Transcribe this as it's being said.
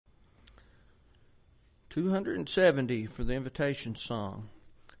270 for the invitation song.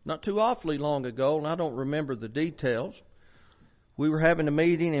 Not too awfully long ago, and I don't remember the details, we were having a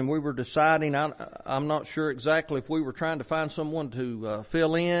meeting and we were deciding, I'm not sure exactly if we were trying to find someone to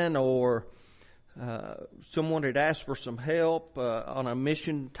fill in or someone had asked for some help on a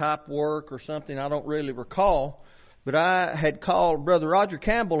mission type work or something. I don't really recall. But I had called Brother Roger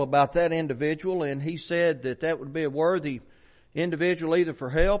Campbell about that individual, and he said that would be a worthy individual either for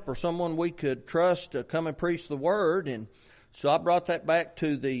help or someone we could trust to come and preach the Word. And so I brought that back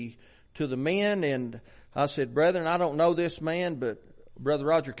to the men, and I said, brethren, I don't know this man, but Brother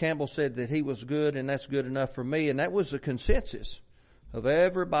Roger Campbell said that he was good, and that's good enough for me. And that was the consensus of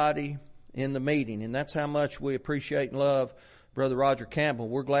everybody in the meeting. And that's how much we appreciate and love Brother Roger Campbell.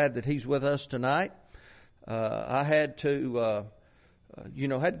 We're glad that he's with us tonight. I had to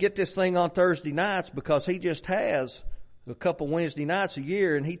get this thing on Thursday nights because he just has a couple Wednesday nights a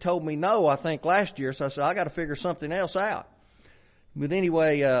year, and he told me no, I think last year. So I said, I got to figure something else out. But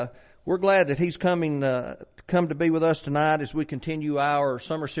anyway, we're glad that he's come to be with us tonight as we continue our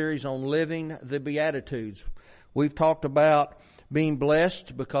summer series on living the Beatitudes. We've talked about being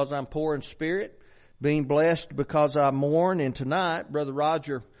blessed because I'm poor in spirit, being blessed because I mourn, and tonight, Brother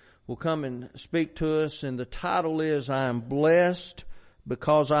Roger will come and speak to us, and the title is, I am blessed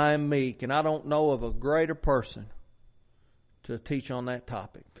because I am meek. And I don't know of a greater person to teach on that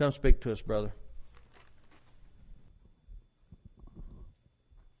topic. Come speak to us, brother.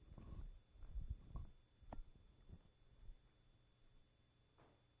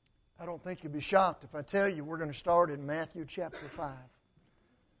 I don't think you'll be shocked if I tell you we're going to start in Matthew chapter 5.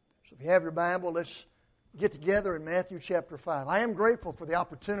 So if you have your Bible, let's get together in Matthew chapter 5. I am grateful for the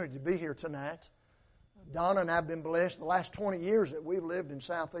opportunity to be here tonight. Donna and I have been blessed the last 20 years that we've lived in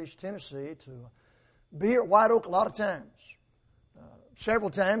southeast Tennessee to be here at White Oak a lot of times. Several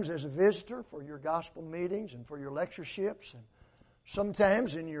times as a visitor for your gospel meetings and for your lectureships, and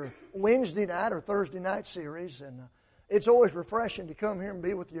sometimes in your Wednesday night or Thursday night series. And it's always refreshing to come here and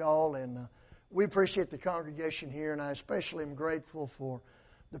be with you all, and we appreciate the congregation here, and I especially am grateful for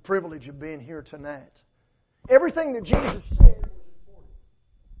the privilege of being here tonight. Everything that Jesus said was important.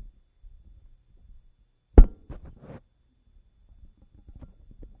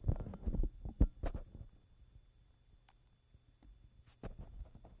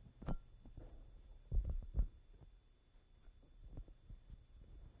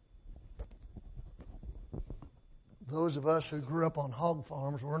 Those of us who grew up on hog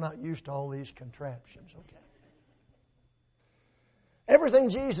farms, we're not used to all these contraptions, okay? Everything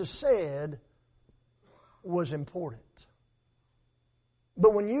Jesus said was important.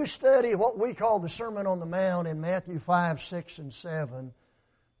 But when you study what we call the Sermon on the Mount in Matthew 5, 6, and 7,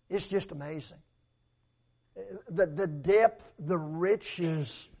 it's just amazing. The depth, the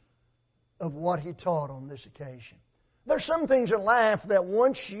riches of what He taught on this occasion. There's some things in life that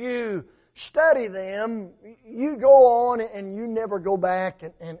once you study them, you go on and you never go back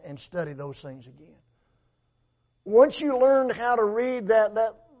and study those things again. Once you learned how to read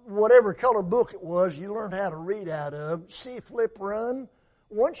that whatever color book it was, you learned how to read out of, see, flip, run.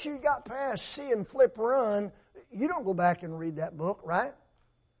 Once you got past see and flip, run, you don't go back and read that book, right?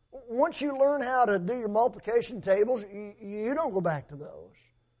 Once you learn how to do your multiplication tables, you don't go back to those.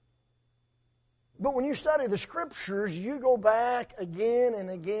 But when you study the Scriptures, you go back again and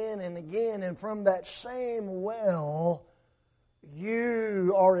again and again, and from that same well,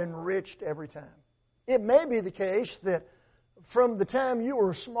 you are enriched every time. It may be the case that from the time you were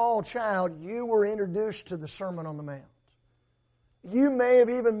a small child, you were introduced to the Sermon on the Mount. You may have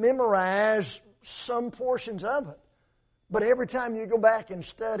even memorized some portions of it. But every time you go back and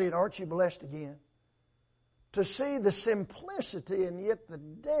study it, aren't you blessed again? To see the simplicity and yet the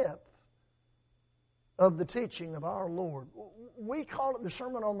depth of the teaching of our Lord. We call it the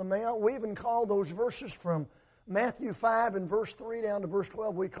Sermon on the Mount. We even call those verses from Matthew 5 and verse 3 down to verse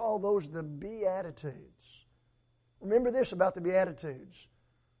 12, we call those the Beatitudes. Remember this about the Beatitudes.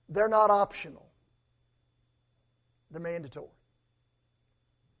 They're not optional. They're mandatory.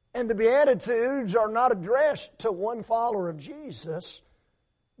 And the Beatitudes are not addressed to one follower of Jesus.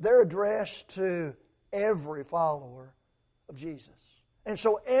 They're addressed to every follower of Jesus. And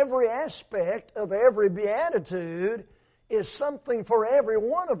so every aspect of every Beatitude is something for every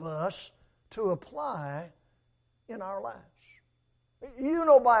one of us to apply in our lives. You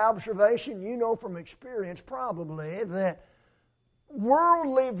know by observation, you know from experience probably, that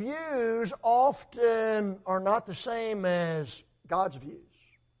worldly views often are not the same as God's views.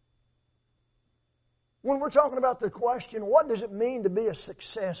 When we're talking about the question, what does it mean to be a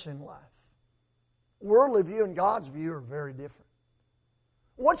success in life? Worldly view and God's view are very different.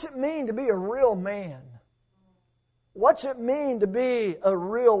 What's it mean to be a real man What's it mean to be a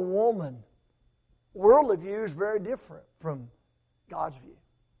real woman? Worldly view is very different from God's view.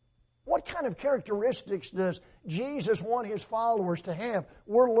 What kind of characteristics does Jesus want His followers to have?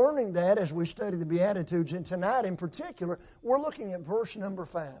 We're learning that as we study the Beatitudes, and tonight in particular, we're looking at verse number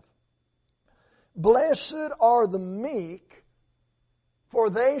 5. Blessed are the meek, for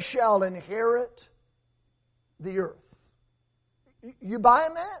they shall inherit the earth. You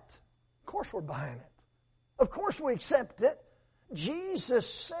buying that? Of course we're buying it. Of course we accept it. Jesus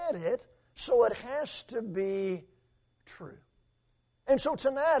said it, so it has to be true. And so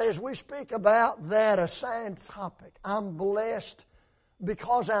tonight, as we speak about that assigned topic, I'm blessed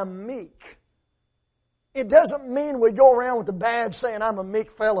because I'm meek. It doesn't mean we go around with the badge saying I'm a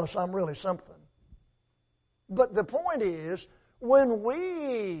meek fellow, so I'm really something. But the point is, when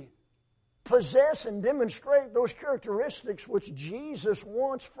we possess and demonstrate those characteristics which Jesus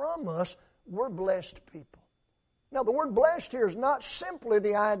wants from us, we're blessed people. Now, the word blessed here is not simply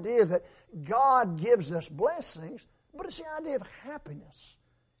the idea that God gives us blessings, but it's the idea of happiness.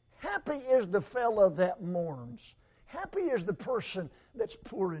 Happy is the fellow that mourns. Happy is the person that's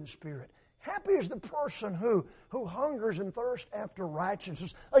poor in spirit. Happy is the person who hungers and thirsts after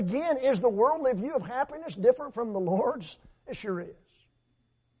righteousness. Again, is the worldly view of happiness different from the Lord's? It sure is.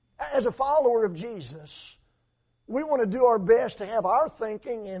 As a follower of Jesus, we want to do our best to have our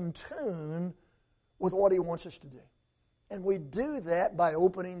thinking in tune with what He wants us to do. And we do that by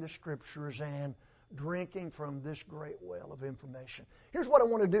opening the Scriptures and drinking from this great well of information. Here's what I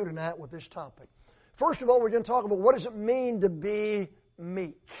want to do tonight with this topic. First of all, we're going to talk about what does it mean to be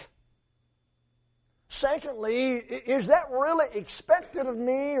meek. Secondly, is that really expected of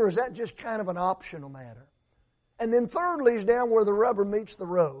me, or is that just kind of an optional matter? And then thirdly is down where the rubber meets the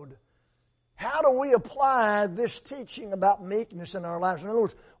road. How do we apply this teaching about meekness in our lives? In other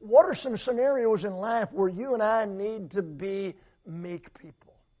words, what are some scenarios in life where you and I need to be meek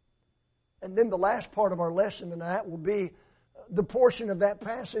people? And then the last part of our lesson tonight will be the portion of that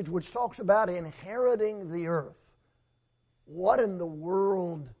passage which talks about inheriting the earth. What in the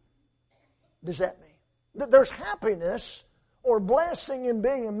world does that mean? That there's happiness or blessing in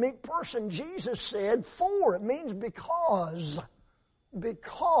being a meek person. Jesus said, for, it means because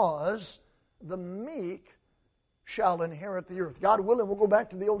the meek shall inherit the earth. God willing, we'll go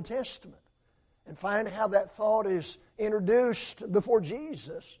back to the Old Testament and find how that thought is introduced before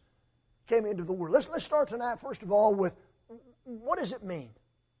Jesus came into the world. Let's start tonight, first of all, with what does it mean?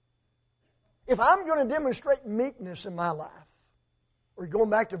 If I'm going to demonstrate meekness in my life, or going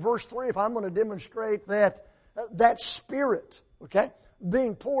back to verse 3, if I'm going to demonstrate that spirit, okay,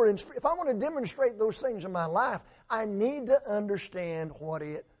 being poor in spirit, if I want to demonstrate those things in my life, I need to understand what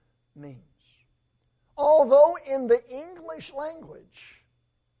it means. Although in the English language,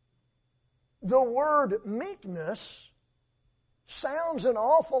 the word meekness sounds an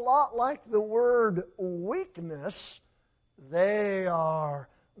awful lot like the word weakness, they are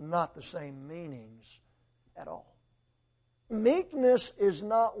not the same meanings at all. Meekness is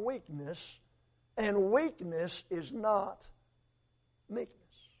not weakness, and weakness is not meekness.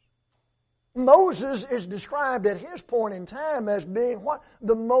 Moses is described at his point in time as being what?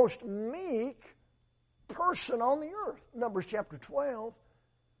 The most meek person on the earth. Numbers chapter 12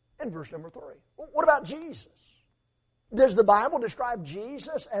 and verse number 3. What about Jesus? Does the Bible describe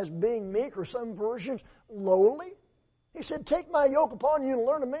Jesus as being meek, or some versions lowly? He said, take my yoke upon you and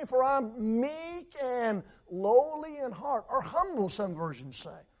learn of me, for I'm meek and lowly in heart. Or humble, some versions say.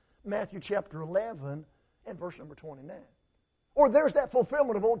 Matthew chapter 11 and verse number 29. Or there's that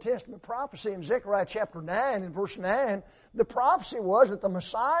fulfillment of Old Testament prophecy in Zechariah chapter 9 and verse 9. The prophecy was that the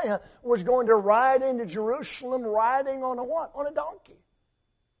Messiah was going to ride into Jerusalem riding on a what? On a donkey.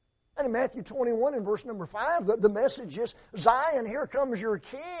 And in Matthew 21 and verse number 5, the message is, Zion, here comes your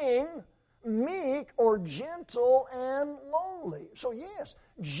king, meek or gentle and lowly. So yes,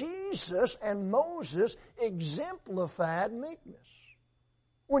 Jesus and Moses exemplified meekness.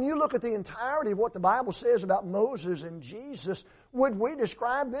 When you look at the entirety of what the Bible says about Moses and Jesus, would we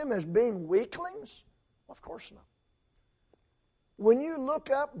describe them as being weaklings? Of course not. When you look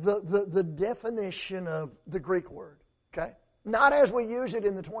up the definition of the Greek word, okay, not as we use it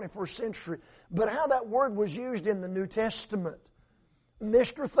in the 21st century, but how that word was used in the New Testament.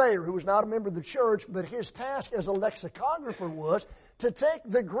 Mr. Thayer, who was not a member of the church, but his task as a lexicographer was to take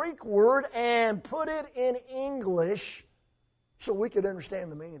the Greek word and put it in English so we could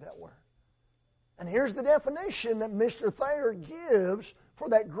understand the meaning of that word. And here's the definition that Mr. Thayer gives for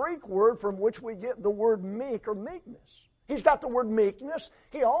that Greek word from which we get the word meek or meekness. He's got the word meekness.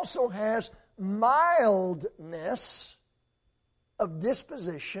 He also has mildness of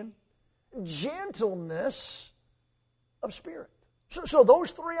disposition, gentleness, of spirit. So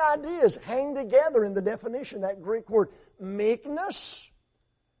those three ideas hang together in the definition, that Greek word meekness,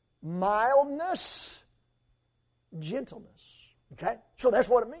 mildness, gentleness. Okay? So that's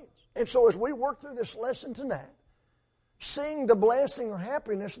what it means. And so as we work through this lesson tonight, seeing the blessing or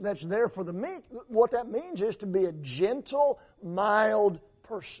happiness that's there for the meek, what that means is to be a gentle, mild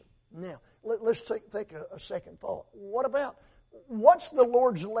person. Now, let's take a second thought. What's the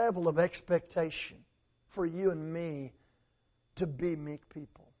Lord's level of expectation for you and me to be meek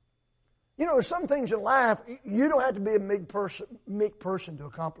people? You know, there's some things in life, you don't have to be a meek person to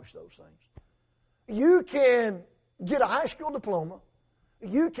accomplish those things. You can get a high school diploma.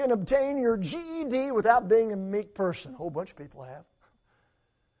 You can obtain your GED without being a meek person. A whole bunch of people have.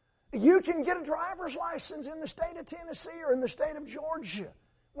 You can get a driver's license in the state of Tennessee or in the state of Georgia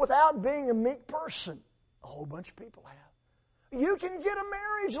without being a meek person. A whole bunch of people have. You can get a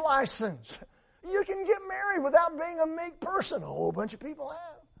marriage license. You can get married without being a meek person. A whole bunch of people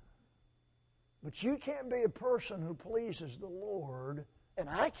have. But you can't be a person who pleases the Lord, and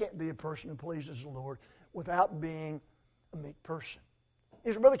I can't be a person who pleases the Lord without being a meek person.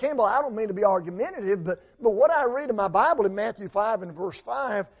 You say, Brother Campbell, I don't mean to be argumentative, but what I read in my Bible in Matthew 5 and verse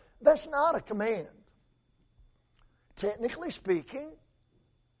 5, that's not a command. Technically speaking,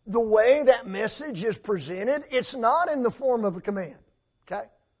 the way that message is presented, it's not in the form of a command. Okay?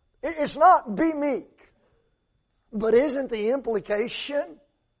 It's not be meek. But isn't the implication,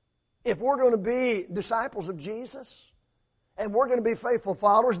 if we're going to be disciples of Jesus and we're going to be faithful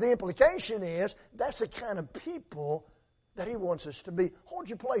followers, the implication is that's the kind of people that He wants us to be. Hold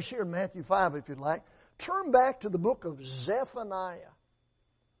your place here in Matthew 5 if you'd like. Turn back to the book of Zephaniah.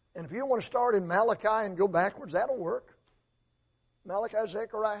 And if you want to start in Malachi and go backwards, that'll work. Malachi,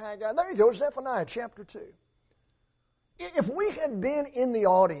 Zechariah, Haggai. There you go, Zephaniah chapter 2. If we had been in the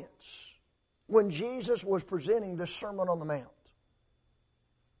audience when Jesus was presenting the Sermon on the Mount,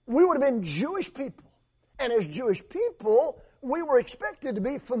 we would have been Jewish people. And as Jewish people, we were expected to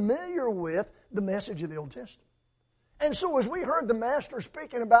be familiar with the message of the Old Testament. And so as we heard the Master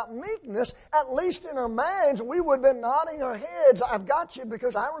speaking about meekness, at least in our minds, we would have been nodding our heads, I've got you,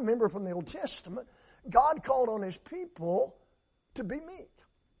 because I remember from the Old Testament, God called on His people to be meek.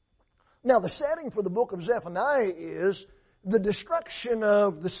 Now, the setting for the book of Zephaniah is the destruction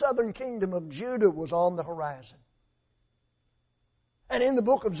of the southern kingdom of Judah was on the horizon. And in the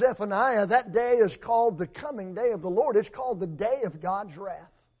book of Zephaniah, that day is called the coming day of the Lord. It's called the day of God's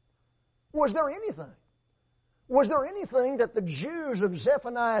wrath. Was there anything that the Jews of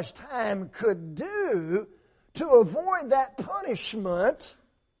Zephaniah's time could do to avoid that punishment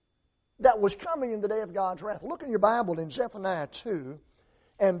that was coming in the day of God's wrath? Look in your Bible in Zephaniah 2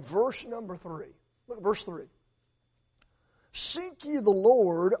 and verse number 3. Look at verse 3. Seek ye the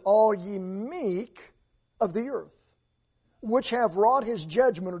Lord, all ye meek of the earth, which have wrought His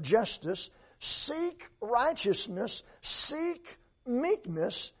judgment or justice. Seek righteousness, seek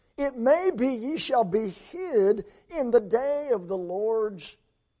meekness. It may be ye shall be hid in the day of the Lord's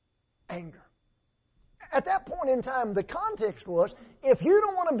anger. At that point in time, the context was, if you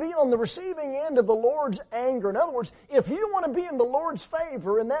don't want to be on the receiving end of the Lord's anger, in other words, if you want to be in the Lord's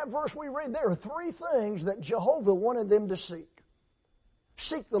favor, in that verse we read, there are three things that Jehovah wanted them to seek.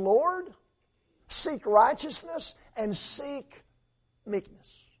 Seek the Lord, seek righteousness, and seek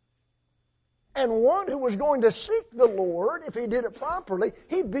meekness. And one who was going to seek the Lord, if he did it properly,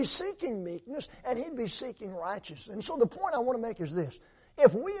 he'd be seeking meekness and he'd be seeking righteousness. And so the point I want to make is this.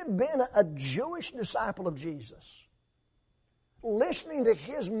 If we had been a Jewish disciple of Jesus, listening to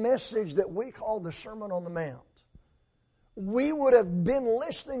His message that we call the Sermon on the Mount, we would have been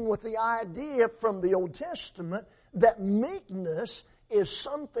listening with the idea from the Old Testament that meekness is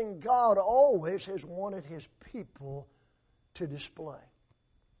something God always has wanted His people to display.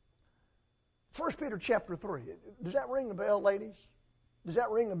 1 Peter chapter 3. Does that ring a bell, ladies? Does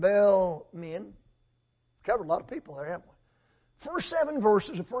that ring a bell, men? Covered a lot of people there, haven't we? First 7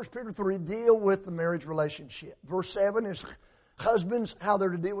 verses of 1 Peter 3 deal with the marriage relationship. Verse 7 is husbands, how they're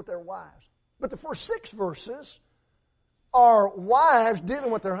to deal with their wives. But the first 6 verses are wives dealing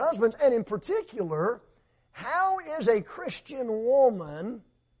with their husbands, and in particular, how is a Christian woman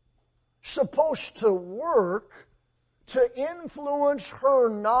supposed to work to influence her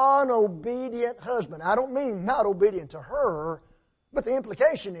non-obedient husband? I don't mean not obedient to her, but the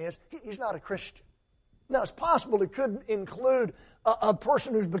implication is he's not a Christian. Now, it's possible it could include a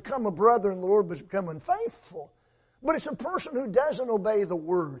person who's become a brother in the Lord but has become unfaithful. But it's a person who doesn't obey the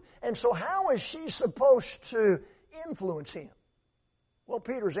Word. And so how is she supposed to influence him? Well,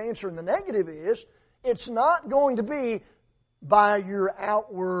 Peter's answer in the negative is, it's not going to be by your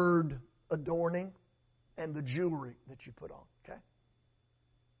outward adorning and the jewelry that you put on. Okay?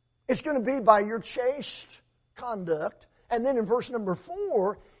 It's going to be by your chaste conduct. And then in verse number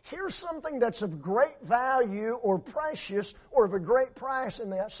 4, here's something that's of great value or precious or of a great price in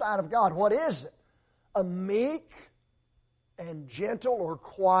the sight of God. What is it? A meek and gentle or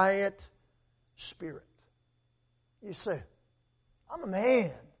quiet spirit. You say, I'm a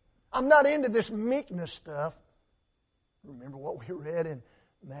man. I'm not into this meekness stuff. Remember what we read in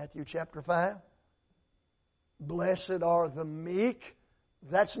Matthew chapter 5? Blessed are the meek.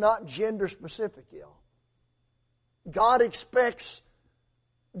 That's not gender specific, y'all. God expects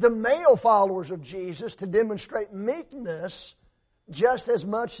the male followers of Jesus to demonstrate meekness just as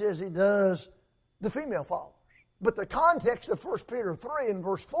much as He does the female followers. But the context of 1 Peter 3 and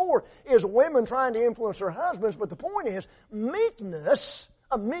verse 4 is women trying to influence their husbands. But the point is, meekness,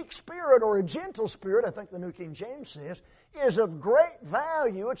 a meek spirit or a gentle spirit, I think the New King James says, is of great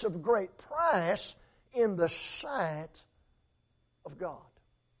value, it's of great price in the sight of God.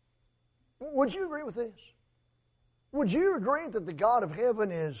 Would you agree with this? Would you agree that the God of heaven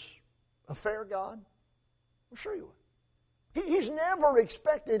is a fair God? I'm sure you would. He's never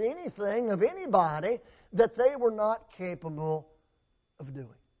expected anything of anybody that they were not capable of doing.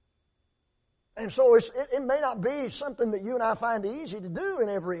 And so it may not be something that you and I find easy to do in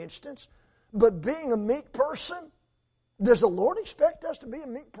every instance, but being a meek person, does the Lord expect us to be a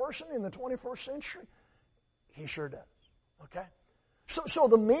meek person in the 21st century? He sure does. Okay? So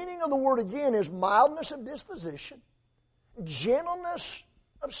the meaning of the word again is mildness of disposition, gentleness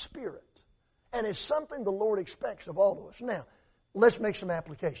of spirit. And it's something the Lord expects of all of us. Now, let's make some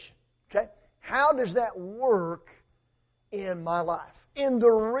application. Okay? How does that work in my life? In the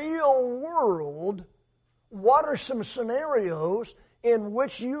real world, what are some scenarios in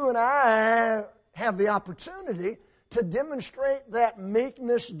which you and I have the opportunity to demonstrate that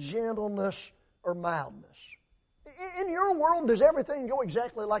meekness, gentleness, or mildness? In your world, does everything go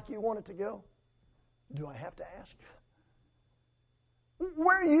exactly like you want it to go? Do I have to ask?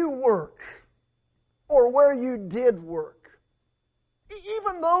 Where you work, or where you did work,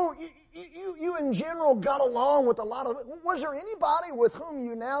 even though you in general got along with a lot of it, was there anybody with whom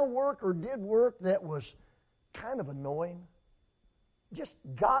you now work or did work that was kind of annoying? Just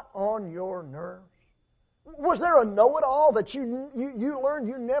got on your nerves? Was there a know-it-all that you learned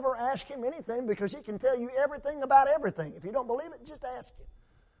you never ask him anything because he can tell you everything about everything? If you don't believe it, just ask him.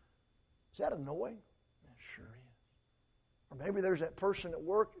 Is that annoying? It sure is. Or maybe there's that person at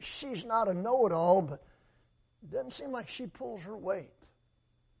work, she's not a know-it-all, but it doesn't seem like she pulls her weight.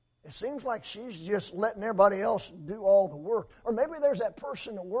 It seems like she's just letting everybody else do all the work. Or maybe there's that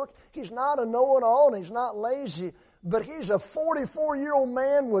person at work, he's not a know-it-all and he's not lazy, but he's a 44-year-old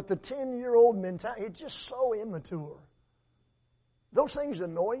man with a 10-year-old mentality. He's just so immature. Those things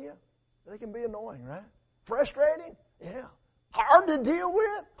annoy you. They can be annoying, right? Frustrating? Yeah. Hard to deal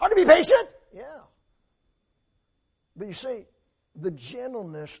with? Hard to be patient? Yeah. But you see, the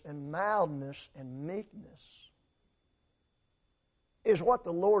gentleness and mildness and meekness is what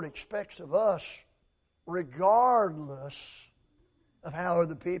the Lord expects of us regardless of how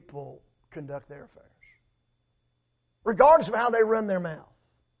other people conduct their affairs. Regardless of how they run their mouth.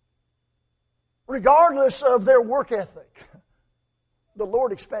 Regardless of their work ethic. The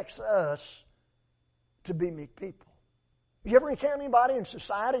Lord expects us to be meek people. You ever encounter anybody in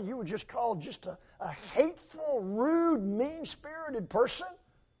society you would just call just a hateful, rude, mean-spirited person?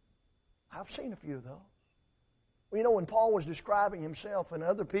 I've seen a few of those. Well, you know, when Paul was describing himself and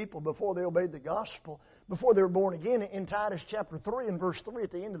other people before they obeyed the gospel, before they were born again, in Titus chapter 3 and verse 3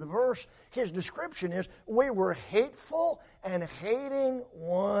 at the end of the verse, his description is, we were hateful and hating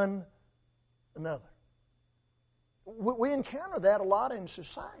one another. We encounter that a lot in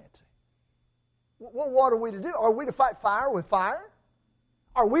society. Well, what are we to do? Are we to fight fire with fire?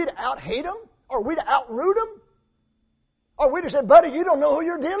 Are we to out-hate them? Are we to out-root them? Are we to say, buddy, you don't know who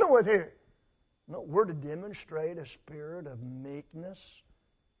you're dealing with here? No, we're to demonstrate a spirit of meekness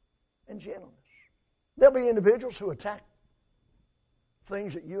and gentleness. There'll be individuals who attack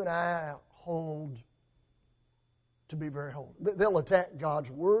things that you and I hold to be very holy. They'll attack God's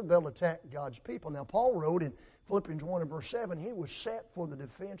Word. They'll attack God's people. Now, Paul wrote in Philippians 1 and verse 7, he was set for the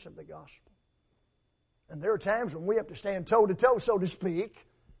defense of the gospel. And there are times when we have to stand toe-to-toe, so to speak,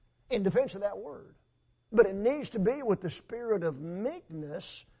 in defense of that Word. But it needs to be with the spirit of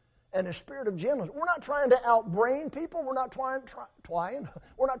meekness and a spirit of gentleness. We're not trying to outbrain people. We're not trying to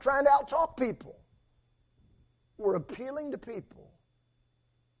outtalk people. We're appealing to people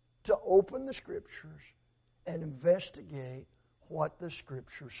to open the Scriptures and investigate what the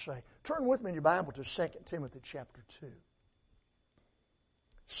Scriptures say. Turn with me in your Bible to 2 Timothy chapter 2.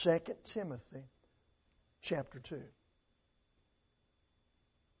 2 Timothy chapter 2.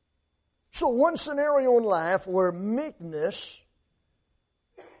 So one scenario in life where meekness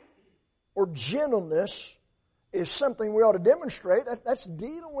or gentleness is something we ought to demonstrate, that's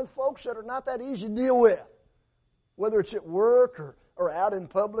dealing with folks that are not that easy to deal with, whether it's at work or out in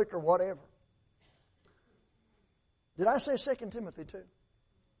public or whatever. Did I say 2 Timothy 2?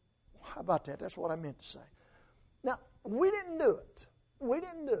 How about that? That's what I meant to say. Now, we didn't do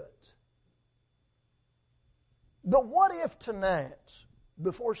it. But what if tonight,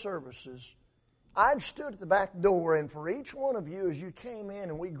 before services, I'd stood at the back door, and for each one of you as you came in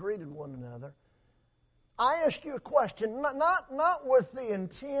and we greeted one another, I asked you a question, not with the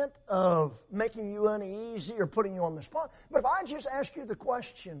intent of making you uneasy or putting you on the spot, but if I just ask you the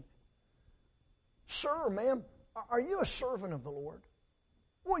question, sir or ma'am, are you a servant of the Lord?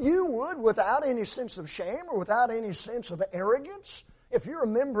 Well, you would, without any sense of shame or without any sense of arrogance, if you're a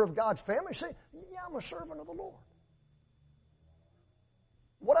member of God's family, say, yeah, I'm a servant of the Lord.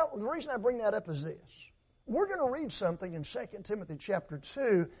 The reason I bring that up is this. We're going to read something in 2 Timothy chapter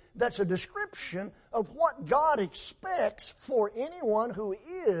 2 that's a description of what God expects for anyone who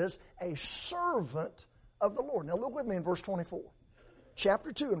is a servant of the Lord. Now look with me in verse 24.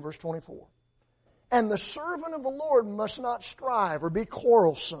 Chapter 2 and verse 24. And the servant of the Lord must not strive or be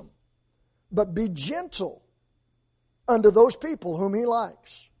quarrelsome, but be gentle unto those people whom he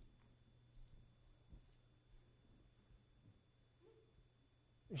likes.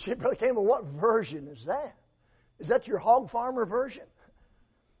 You see, Brother Campbell, what version is that? Is that your hog farmer version?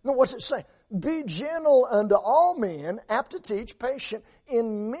 No, what's it say? Be gentle unto all men, apt to teach, patient,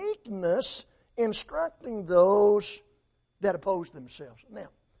 in meekness, instructing those that oppose themselves. Now,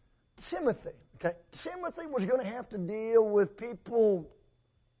 Timothy was going to have to deal with people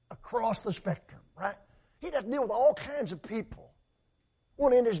across the spectrum, right? He'd have to deal with all kinds of people.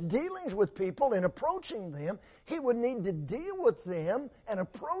 Well, in his dealings with people and approaching them, he would need to deal with them and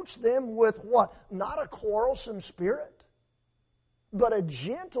approach them with what? Not a quarrelsome spirit, but a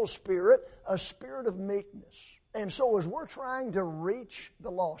gentle spirit, a spirit of meekness. And so as we're trying to reach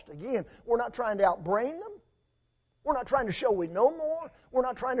the lost, again, we're not trying to outbrain them. We're not trying to show we know more. We're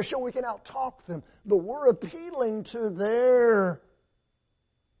not trying to show we can outtalk them. But we're appealing to their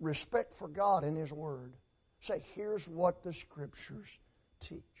respect for God and His Word. Say, here's what the Scriptures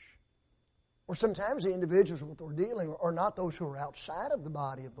teach. Or sometimes the individuals with we're dealing with are not those who are outside of the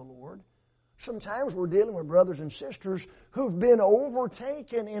body of the Lord. Sometimes we're dealing with brothers and sisters who've been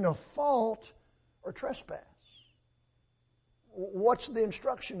overtaken in a fault or trespass. What's the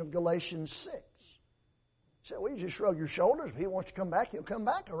instruction of Galatians 6? You say, well, you just shrug your shoulders. If he wants to come back, he'll come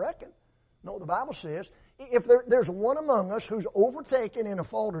back, I reckon. No, the Bible says, if there's one among us who's overtaken in a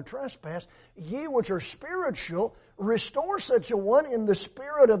fault or trespass, ye which are spiritual, restore such a one in the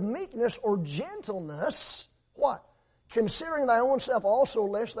spirit of meekness or gentleness. What? Considering thy own self also,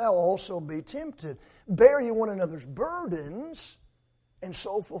 lest thou also be tempted. Bear ye one another's burdens, and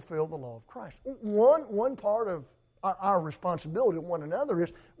so fulfill the law of Christ. One part of our responsibility to one another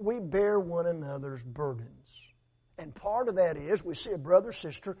is we bear one another's burdens. And part of that is we see a brother or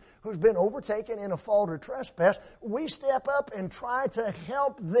sister who's been overtaken in a fault or trespass. We step up and try to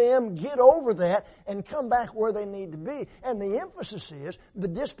help them get over that and come back where they need to be. And the emphasis is the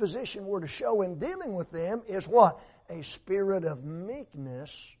disposition we're to show in dealing with them is what? A spirit of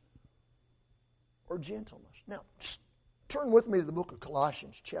meekness or gentleness. Now, turn with me to the book of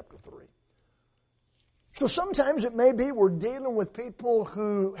Colossians chapter 3. So sometimes it may be we're dealing with people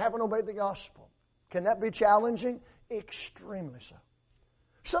who haven't obeyed the gospel. Can that be challenging? Extremely so.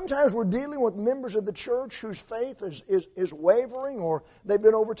 Sometimes we're dealing with members of the church whose faith is wavering or they've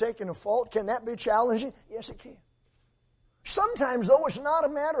been overtaken in fault. Can that be challenging? Yes, it can. Sometimes, though, it's not a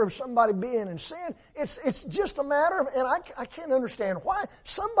matter of somebody being in sin. It's just a matter of, and I can't understand why,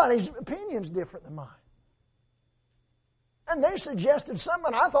 somebody's opinion's different than mine. And they suggested something,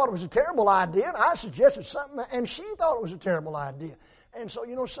 and I thought it was a terrible idea, and I suggested something, and she thought it was a terrible idea. And so,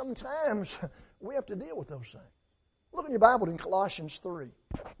 sometimes we have to deal with those things. Look in your Bible in Colossians 3,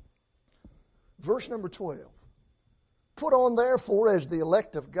 verse number 12. Put on, therefore, as the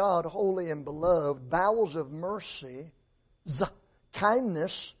elect of God, holy and beloved, bowels of mercy,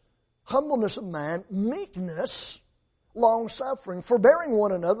 kindness, humbleness of mind, meekness, long-suffering, forbearing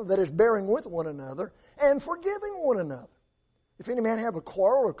one another, that is, bearing with one another, and forgiving one another. If any man have a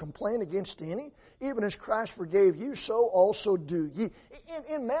quarrel or complaint against any, even as Christ forgave you, so also do ye.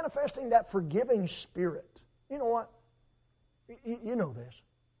 In manifesting that forgiving spirit, you know what? You know this.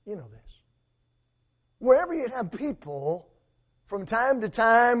 You know this. Wherever you have people, from time to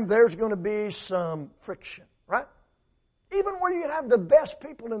time, there's going to be some friction, right? Even where you have the best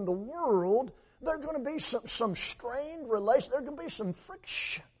people in the world, There are going to be some strained relation. There are going to be some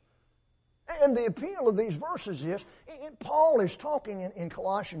friction. And the appeal of these verses is, Paul is talking in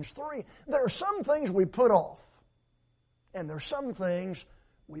Colossians 3, there are some things we put off, and there are some things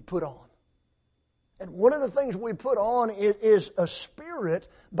we put on. And one of the things we put on is a spirit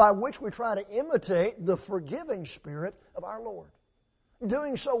by which we try to imitate the forgiving spirit of our Lord.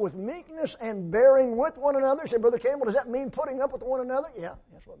 Doing so with meekness and bearing with one another. Say, Brother Campbell, does that mean putting up with one another? Yeah,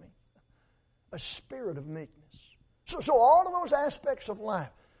 that's what it means. A spirit of meekness. So all of those aspects of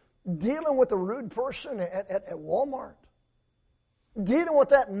life, dealing with the rude person at Walmart, dealing with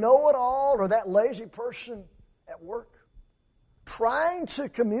that know-it-all or that lazy person at work, trying to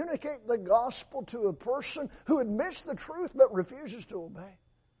communicate the gospel to a person who admits the truth but refuses to obey,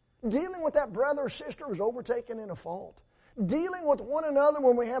 dealing with that brother or sister who's overtaken in a fault, dealing with one another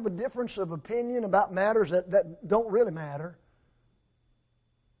when we have a difference of opinion about matters that don't really matter.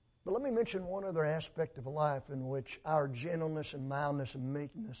 But let me mention one other aspect of life in which our gentleness and mildness and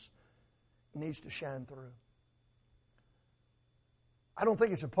meekness needs to shine through. I don't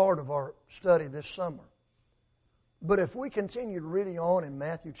think it's a part of our study this summer. But if we continue reading on in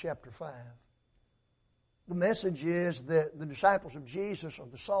Matthew chapter 5, the message is that the disciples of Jesus are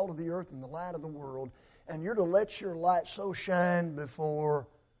the salt of the earth and the light of the world, and you're to let your light so shine before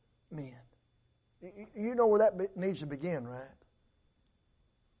men. You know where that needs to begin, right?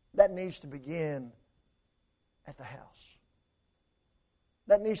 That needs to begin at the house.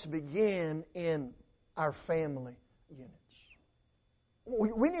 That needs to begin in our family units.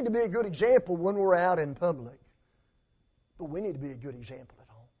 We need to be a good example when we're out in public, but we need to be a good example at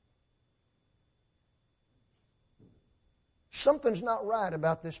home. Something's not right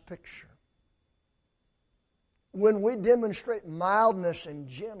about this picture. When we demonstrate mildness and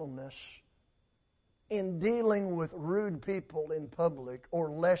gentleness in dealing with rude people in public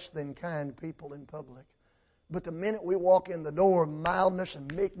or less than kind people in public, but the minute we walk in the door, mildness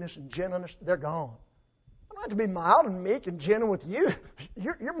and meekness and gentleness, they're gone. I don't have to be mild and meek and gentle with you.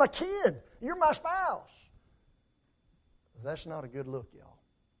 You're my kid. You're my spouse. That's not a good look, y'all.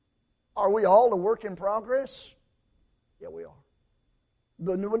 Are we all a work in progress? Yeah, we are.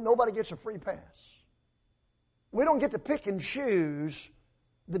 But nobody gets a free pass. We don't get to pick and choose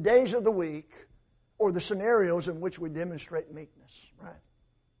the days of the week or the scenarios in which we demonstrate meekness, right?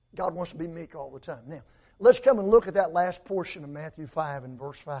 God wants to be meek all the time. Now, let's come and look at that last portion of Matthew 5 and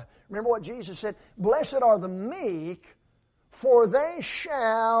verse 5. Remember what Jesus said? Blessed are the meek, for they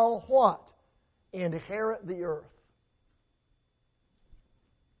shall what? Inherit the earth.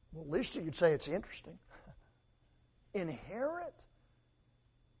 Well, at least you could say it's interesting. Inherit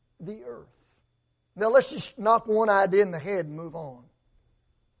the earth. Now let's just knock one idea in the head and move on.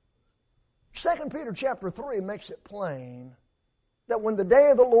 2 Peter chapter 3 makes it plain that when the day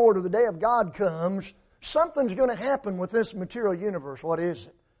of the Lord or the day of God comes, something's going to happen with this material universe. What is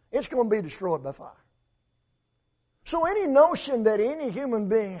it? It's going to be destroyed by fire. So any notion that any human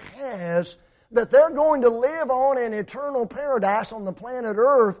being has that they're going to live on an eternal paradise on the planet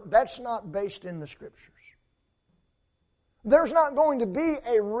Earth, that's not based in the Scriptures. There's not going to be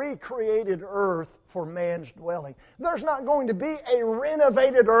a recreated earth for man's dwelling. There's not going to be a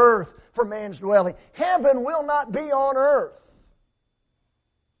renovated earth for man's dwelling. Heaven will not be on earth.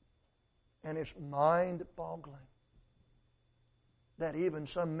 And it's mind-boggling that even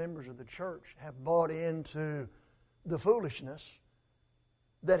some members of the church have bought into the foolishness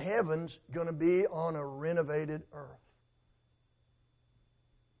that heaven's going to be on a renovated earth.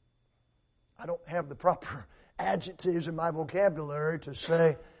 I don't have the proper adjectives in my vocabulary to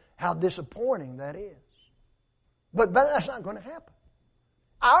say how disappointing that is. But that's not going to happen.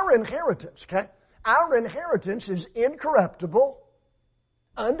 Our inheritance, okay? Our inheritance is incorruptible,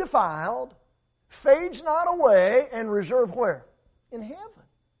 undefiled, fades not away, and reserved where? In heaven.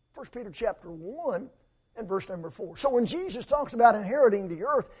 1 Peter chapter 1 and verse number 4. So when Jesus talks about inheriting the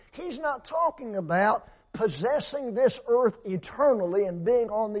earth, He's not talking about possessing this earth eternally and being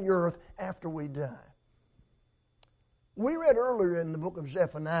on the earth after we die. We read earlier in the book of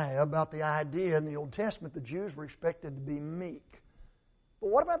Zephaniah about the idea in the Old Testament the Jews were expected to be meek. But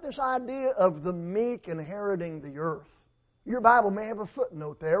what about this idea of the meek inheriting the earth? Your Bible may have a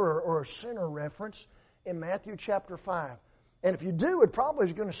footnote there or a center reference in Matthew chapter 5. And if you do, it probably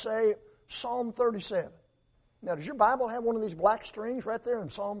is going to say Psalm 37. Now, does your Bible have one of these black strings right there in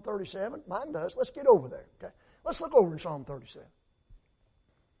Psalm 37? Mine does. Let's get over there. Okay, let's look over in Psalm 37.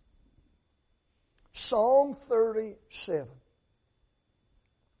 Psalm 37.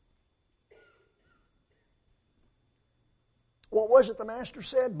 What was it the Master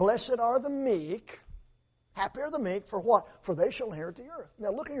said? Blessed are the meek. Happy are the meek for what? For they shall inherit the earth.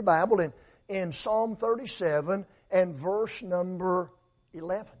 Now look in your Bible in Psalm 37 and verse number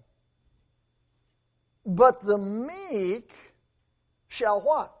 11. But the meek shall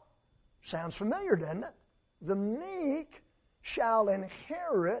what? Sounds familiar, doesn't it? The meek shall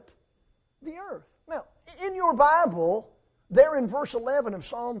inherit the earth. Now, in your Bible, there in verse 11 of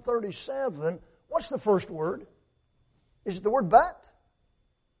Psalm 37, what's the first word? Is it the word but?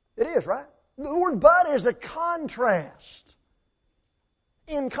 It is, right? The word but is a contrast.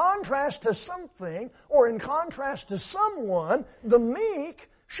 In contrast to something, or in contrast to someone, the meek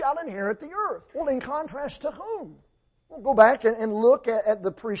shall inherit the earth. Well, in contrast to whom? We'll go back and look at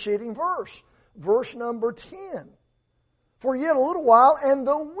the preceding verse. Verse number 10. For yet a little while, and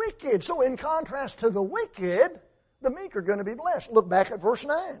the wicked. So in contrast to the wicked, the meek are going to be blessed. Look back at verse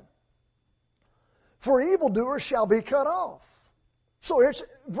 9. For evildoers shall be cut off. So here's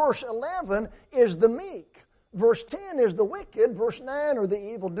verse 11 is the meek. Verse 10 is the wicked. Verse 9 are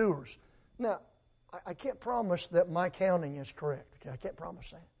the evildoers. Now, I can't promise that my counting is correct. Okay? I can't promise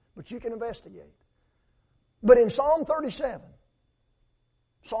that. But you can investigate. But in Psalm 37,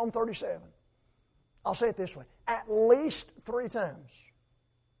 I'll say it this way. At least 3 times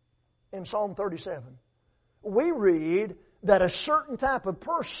in Psalm 37, we read that a certain type of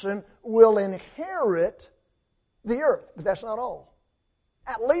person will inherit the earth. But that's not all.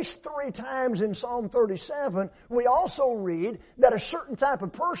 At least 3 times in Psalm 37, we also read that a certain type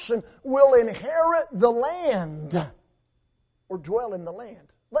of person will inherit the land or dwell in the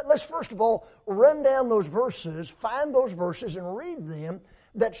land. Let's first of all run down those verses, find those verses and read them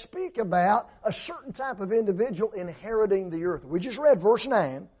that speak about a certain type of individual inheriting the earth. We just read verse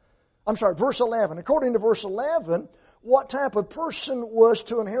 11. According to verse 11, what type of person was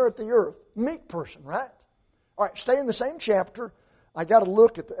to inherit the earth? Meek person, right? All right, stay in the same chapter. I got to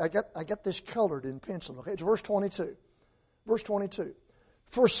look at I got this colored in pencil. Okay, it's verse 22. Verse 22.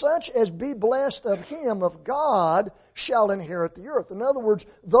 For such as be blessed of him, of God, shall inherit the earth. In other words,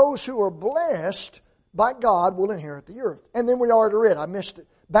 those who are blessed by God will inherit the earth. And then we already read, I missed it,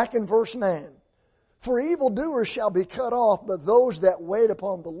 back in verse 9. For evildoers shall be cut off, but those that wait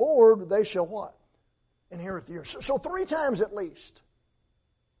upon the Lord, they shall what? Inherit the earth. So 3 times at least,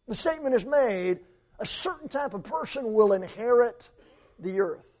 the statement is made, a certain type of person will inherit the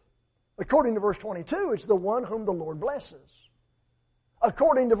earth. According to verse 22, it's the one whom the Lord blesses.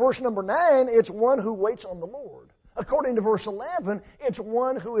 According to verse number 9, it's one who waits on the Lord. According to verse 11, it's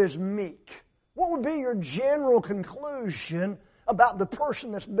one who is meek. What would be your general conclusion about the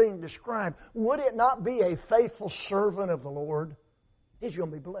person that's being described? Would it not be a faithful servant of the Lord? He's going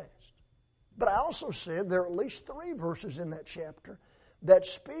to be blessed. But I also said there are at least 3 verses in that chapter that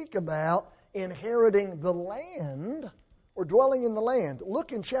speak about inheriting the land or dwelling in the land.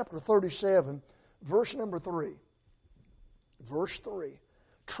 Look in chapter 37, verse number 3. Verse 3.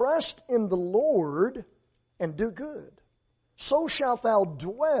 Trust in the Lord and do good. So shalt thou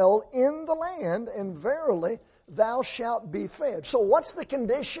dwell in the land, and verily thou shalt be fed. So what's the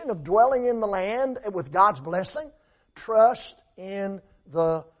condition of dwelling in the land with God's blessing? Trust in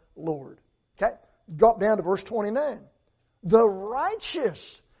the Lord. Okay? Drop down to verse 29. The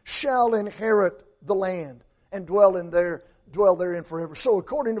righteous shall inherit the land and dwell therein forever. So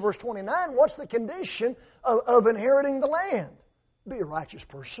according to verse 29, what's the condition of inheriting the land? Be a righteous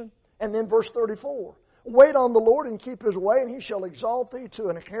person. And then verse 34. Wait on the Lord and keep His way, and He shall exalt thee to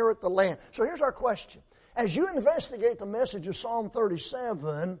inherit the land. So here's our question. As you investigate the message of Psalm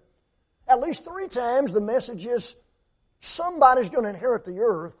 37, at least 3 times the message is somebody's going to inherit the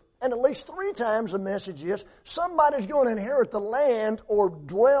earth. And at least 3 times the message is somebody's going to inherit the land or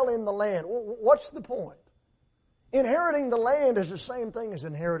dwell in the land. What's the point? Inheriting the land is the same thing as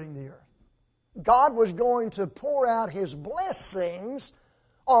inheriting the earth. God was going to pour out His blessings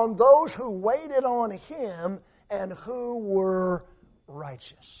on those who waited on Him and who were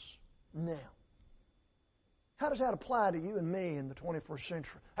righteous. Now, how does that apply to you and me in the 21st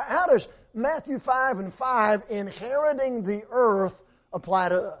century? How does Matthew 5:5, inheriting the earth, apply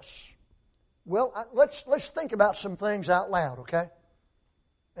to us? Well, let's think about some things out loud, okay?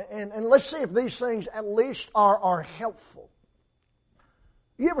 And let's see if these things at least are helpful.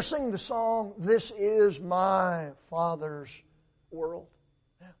 You ever sing the song, "This is my Father's world"?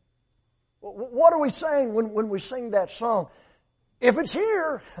 Yeah. What are we saying when we sing that song? If it's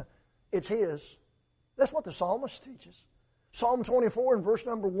here, it's His. That's what the psalmist teaches. Psalm 24 and verse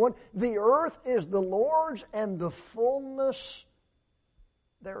number 1, the earth is the Lord's and the fullness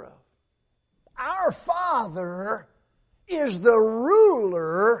thereof. Our Father is the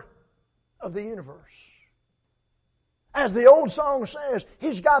ruler of the universe. As the old song says,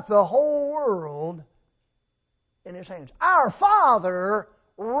 He's got the whole world in His hands. Our Father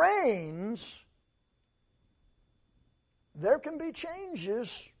reigns, there can be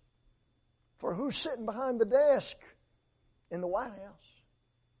changes for who's sitting behind the desk in the White House.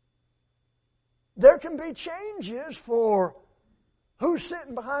 There can be changes for who's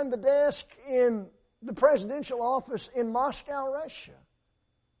sitting behind the desk in the presidential office in Moscow, Russia.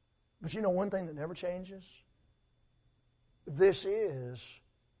 But you know one thing that never changes? This is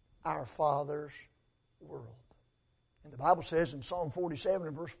our Father's world. And the Bible says in Psalm 47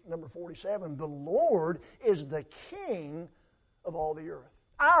 and verse number 47, the Lord is the King of all the earth.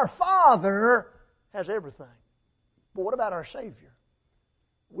 Our Father has everything. But what about our Savior?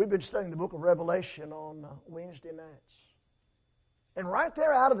 We've been studying the book of Revelation on Wednesday nights. And right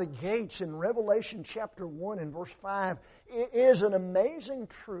there out of the gates in Revelation chapter 1 and verse 5 is an amazing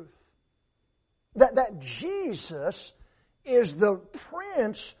truth. That Jesus is the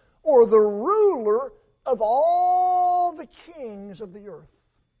prince or the ruler of all the kings of the earth.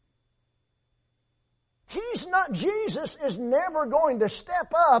 Jesus is never going to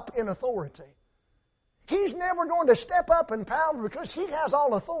step up in authority. He's never going to step up in power because He has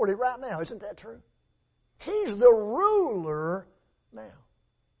all authority right now. Isn't that true? He's the ruler now.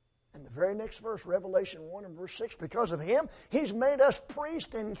 And the very next verse, Revelation 1 and verse 6, because of Him, He's made us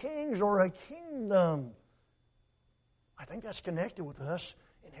priests and kings or a kingdom. I think that's connected with us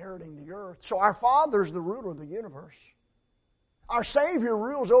inheriting the earth. So our Father's the ruler of the universe. Our Savior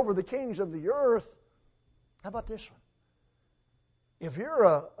rules over the kings of the earth. How about this one? If you're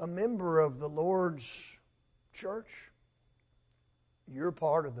a member of the Lord's church, you're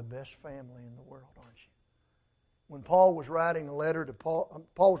part of the best family in the world, aren't you? When Paul was writing a letter to Paul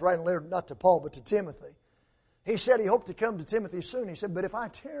was writing a letter not to Paul but to Timothy. He said he hoped to come to Timothy soon. He said, but if I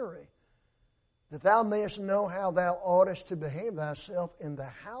tarry, that thou mayest know how thou oughtest to behave thyself in the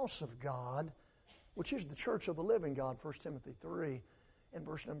house of God, which is the church of the living God, 1 Timothy 3 and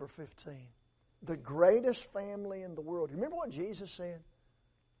verse number 15. The greatest family in the world. You remember what Jesus said?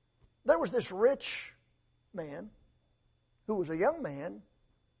 There was this rich man who was a young man,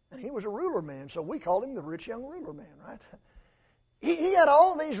 and he was a ruler man, so we called him the rich young ruler man, right? He had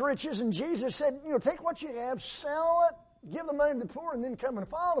all these riches, and Jesus said, take what you have, sell it, give the money to the poor, and then come and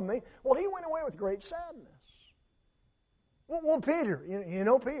follow me. Well, he went away with great sadness. Well, Peter, you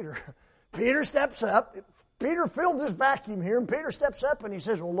know Peter. Peter steps up. Peter filled his vacuum here, and Peter steps up and he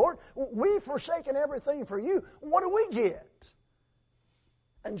says, well, Lord, we've forsaken everything for you. What do we get?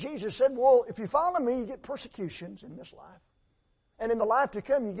 And Jesus said, well, if you follow me, you get persecutions in this life. And in the life to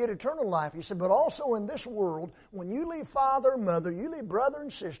come, you get eternal life. He said, but also in this world, when you leave father, mother, you leave brother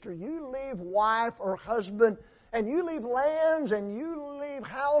and sister, you leave wife or husband, and you leave lands and you leave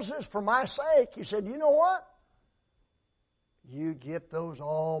houses for my sake, he said, you know what? You get those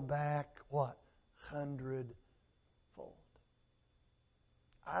all back, what? 100-fold.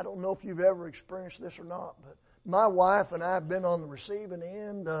 I don't know if you've ever experienced this or not, but my wife and I have been on the receiving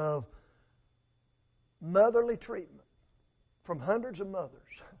end of motherly treatment from hundreds of mothers.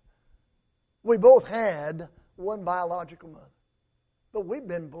 We both had one biological mother, but we've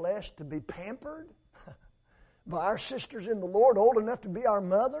been blessed to be pampered by our sisters in the Lord, old enough to be our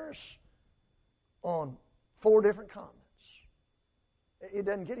mothers, on 4 different continents. It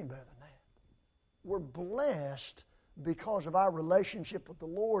doesn't get any better than that. We're blessed because of our relationship with the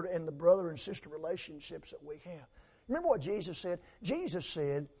Lord and the brother and sister relationships that we have. Remember what Jesus said? Jesus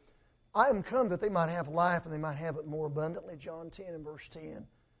said, I am come that they might have life and they might have it more abundantly, John 10 and verse 10.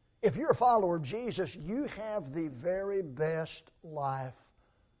 If you're a follower of Jesus, you have the very best life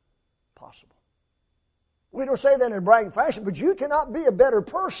possible. We don't say that in a bragging fashion, but you cannot be a better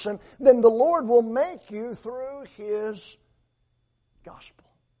person than the Lord will make you through His gospel.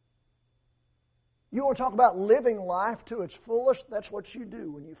 You want to talk about living life to its fullest? That's what you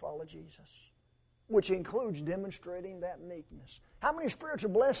do when you follow Jesus, which includes demonstrating that meekness. How many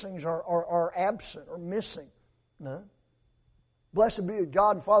spiritual blessings are absent or missing? None. Blessed be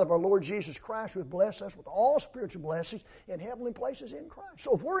God and Father of our Lord Jesus Christ, who hath blessed us with all spiritual blessings in heavenly places in Christ.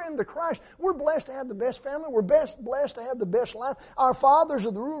 So if we're in the Christ, we're blessed to have the best family. We're blessed to have the best life. Our Father's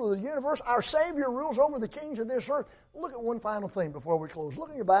are the ruler of the universe. Our Savior rules over the kings of this earth. Look at one final thing before we close.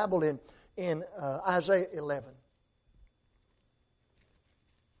 Look in your Bible in Isaiah 11.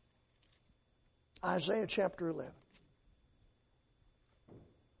 Isaiah chapter 11.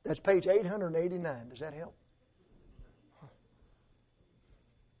 That's page 889. Does that help?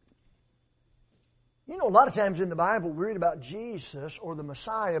 You know, a lot of times in the Bible we read about Jesus or the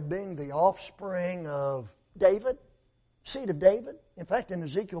Messiah being the offspring of David, seed of David. In fact, in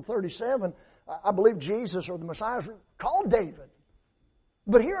Ezekiel 37, I believe Jesus or the Messiah is called David.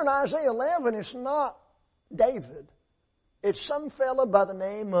 But here in Isaiah 11, it's not David. It's some fella by the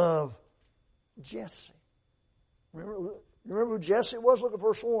name of Jesse. Remember who Jesse was? Look at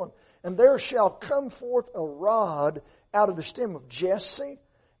verse 1. And there shall come forth a rod out of the stem of Jesse,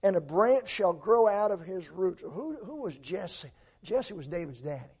 and a branch shall grow out of his roots. Who was Jesse? Jesse was David's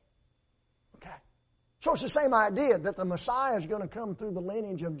daddy. Okay. So it's the same idea that the Messiah is going to come through the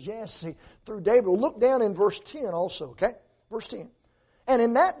lineage of Jesse through David. We'll look down in verse 10 also, okay? Verse 10. And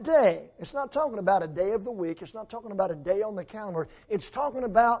in that day, it's not talking about a day of the week. It's not talking about a day on the calendar. It's talking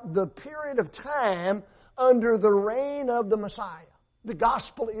about the period of time under the reign of the Messiah, the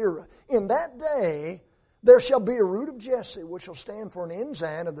gospel era. In that day, there shall be a root of Jesse, which shall stand for an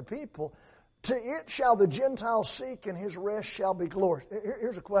ensign of the people. To it shall the Gentiles seek, and his rest shall be glorious.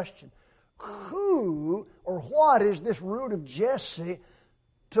 Here's a question. Who or what is this root of Jesse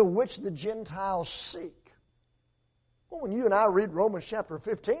to which the Gentiles seek? Well, when you and I read Romans chapter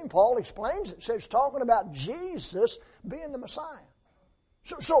 15, Paul explains it. It says it's talking about Jesus being the Messiah.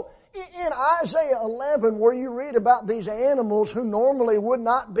 So in Isaiah 11, where you read about these animals who normally would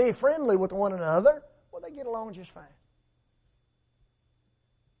not be friendly with one another, well, they get along just fine.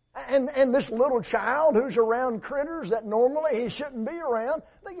 And this little child who's around critters that normally he shouldn't be around,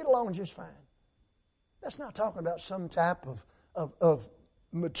 they get along just fine. That's not talking about some type of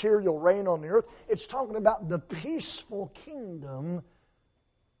material reign on the earth. It's talking about the peaceful kingdom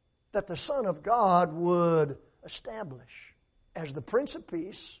that the Son of God would establish as the Prince of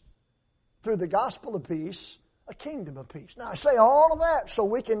Peace, through the gospel of peace, a kingdom of peace. Now, I say all of that so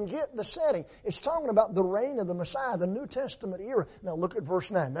we can get the setting. It's talking about the reign of the Messiah, the New Testament era. Now, look at verse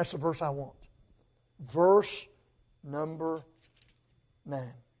 9. That's the verse I want. Verse number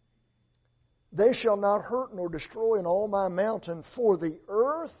 9. They shall not hurt nor destroy in all my mountain, for the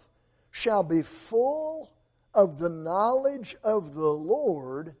earth shall be full of the knowledge of the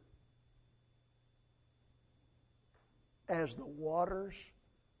Lord as the waters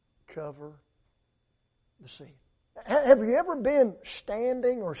cover the sea. Have you ever been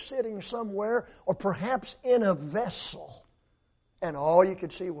standing or sitting somewhere, or perhaps in a vessel, and all you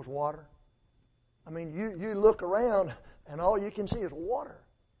could see was water? I mean, you look around and all you can see is water.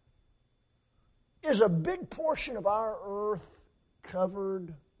 Is a big portion of our earth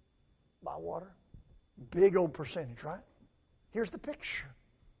covered by water? Big old percentage, right? Here's the picture.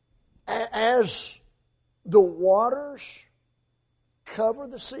 As the waters cover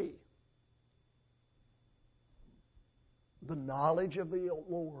the sea, the knowledge of the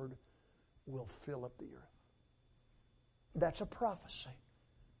Lord will fill up the earth. That's a prophecy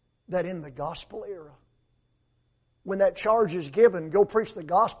that in the gospel era, when that charge is given, go preach the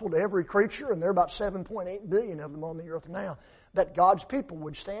gospel to every creature, and there are about 7.8 billion of them on the earth now, that God's people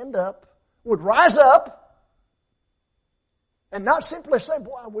would stand up, would rise up, and not simply say,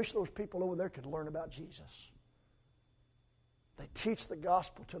 boy, I wish those people over there could learn about Jesus. They teach the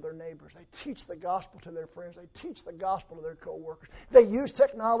gospel to their neighbors. They teach the gospel to their friends. They teach the gospel to their co-workers. They use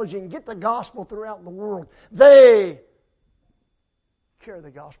technology and get the gospel throughout the world. They carry the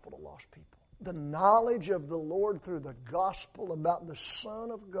gospel to lost people. The knowledge of the Lord through the gospel about the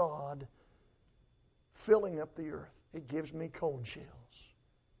Son of God filling up the earth. It gives me cold chills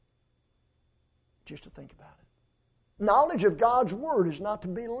just to think about it. Knowledge of God's Word is not to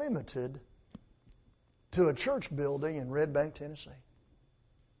be limited to a church building in Red Bank, Tennessee.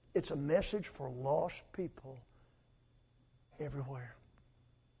 It's a message for lost people everywhere.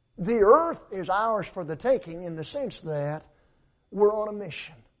 The earth is ours for the taking in the sense that we're on a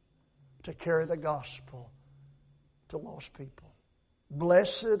mission to carry the gospel to lost people.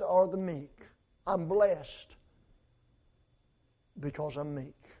 Blessed are the meek. I'm blessed because I'm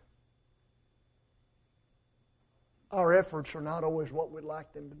meek. Our efforts are not always what we'd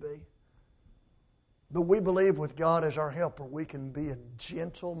like them to be. But we believe with God as our helper, we can be a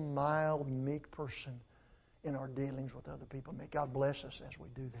gentle, mild, meek person in our dealings with other people. May God bless us as we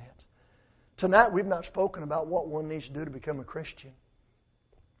do that. Tonight, we've not spoken about what one needs to do to become a Christian.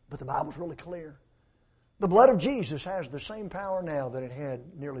 But the Bible's really clear. The blood of Jesus has the same power now that it had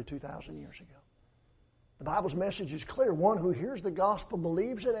nearly 2,000 years ago. The Bible's message is clear. One who hears the gospel,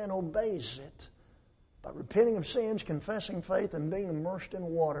 believes it, and obeys it by repenting of sins, confessing faith, and being immersed in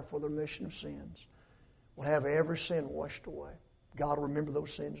water for the remission of sins will have every sin washed away. God will remember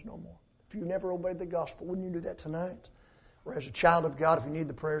those sins no more. If you never obeyed the gospel, wouldn't you do that tonight? Or as a child of God, if you need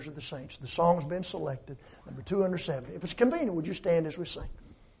the prayers of the saints. The song's been selected, number 270. If it's convenient, would you stand as we sing?